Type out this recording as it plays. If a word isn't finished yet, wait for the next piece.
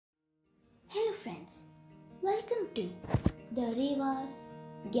friends, welcome to the Rewas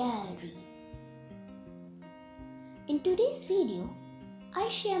Gallery. In today's video, I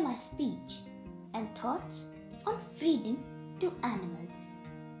share my speech and thoughts on freedom to animals.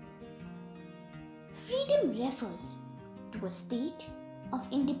 Freedom refers to a state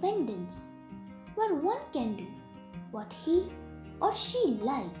of independence where one can do what he or she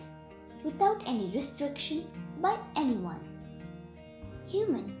like without any restriction by anyone.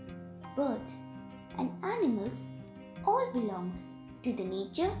 Human, birds and animals all belongs to the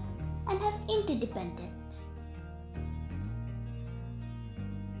nature and have interdependence.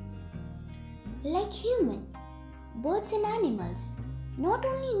 Like human, birds and animals not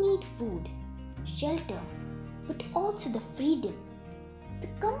only need food, shelter, but also the freedom, the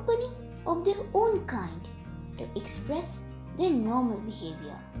company of their own kind to express their normal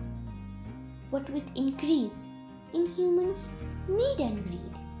behavior. But with increase in humans' need and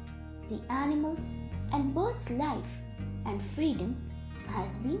greed, the animals and birds' life and freedom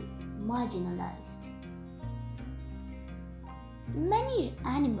has been marginalized. Many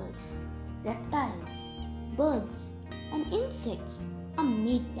animals, reptiles, birds and insects are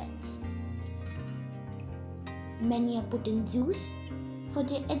made pets. Many are put in zoos for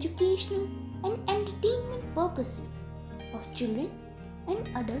their educational and entertainment purposes of children and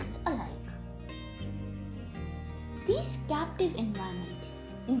adults alike. This captive environment,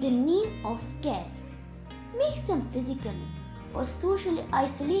 in the name of care, makes them physically or socially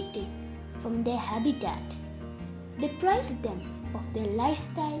isolated from their habitat, deprives them of their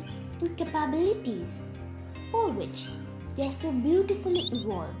lifestyle and capabilities for which they are so beautifully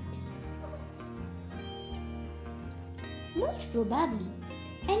evolved. Most probably,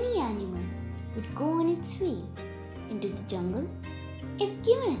 any animal would go on its way into the jungle if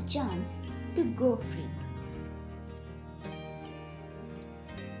given a chance to go free.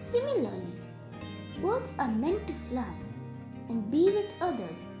 Similarly, birds are meant to fly and be with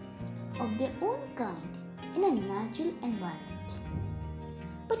others of their own kind in a natural environment.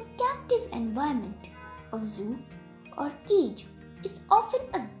 But captive environment of zoo or cage is often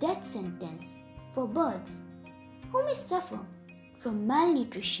a death sentence for birds who may suffer from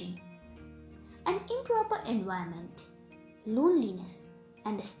malnutrition, an improper environment, loneliness,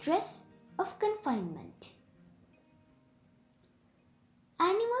 and the stress of confinement.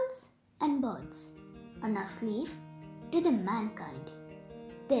 Animals and birds are now slaves to the mankind.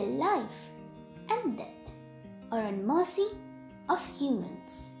 Their life and death are on mercy of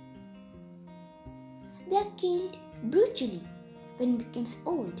humans. They are killed brutally when becomes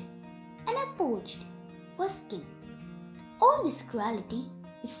old and are poached for skin. All this cruelty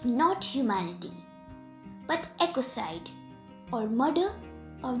is not humanity, but ecocide or murder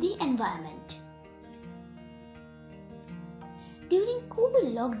of the environment. During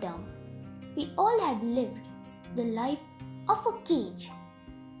COVID lockdown, we all had lived the life of a cage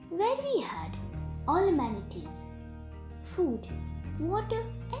where we had all amenities, food, water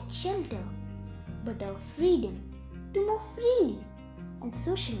and shelter, but our freedom to move freely and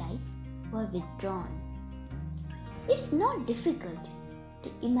socialize were withdrawn. It's not difficult to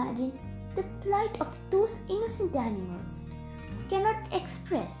imagine the plight of those innocent animals who cannot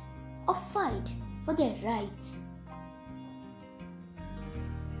express or fight for their rights.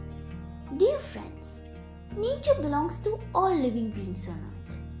 Dear friends, nature belongs to all living beings on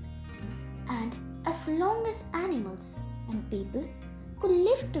earth. And as long as animals and people could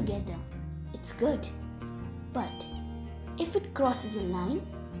live together, it's good. But if it crosses a line,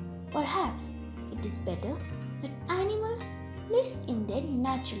 perhaps it is better that animals live in their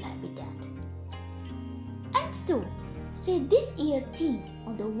natural habitat. And so, say this year's theme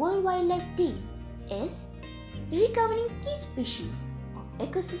of the World Wildlife Day is recovering key species of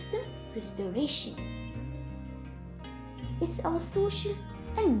ecosystem restoration. It's our social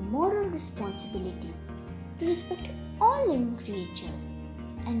and moral responsibility to respect all living creatures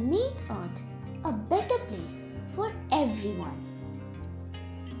and make Earth a better place for everyone.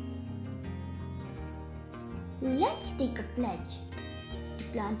 Let's take a pledge to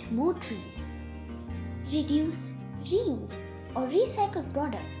plant more trees, reduce, reuse or recycle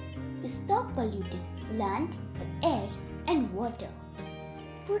products to stop polluting land, air and water.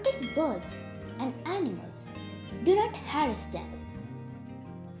 Protect birds and animals. Do not harass them.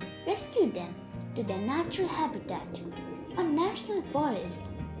 Rescue them to their natural habitat, a national forest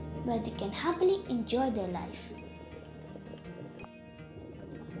where they can happily enjoy their life.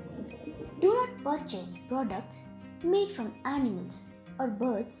 Do not purchase products made from animals or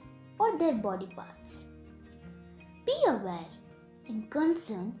birds or their body parts. Be aware and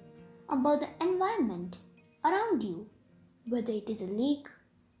concerned about the environment around you, whether it is a lake,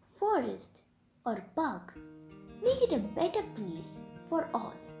 forest, or park, make it a better place for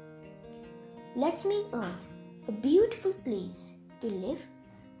all. Let's make Earth a beautiful place to live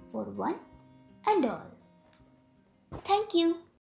for one and all. Thank you.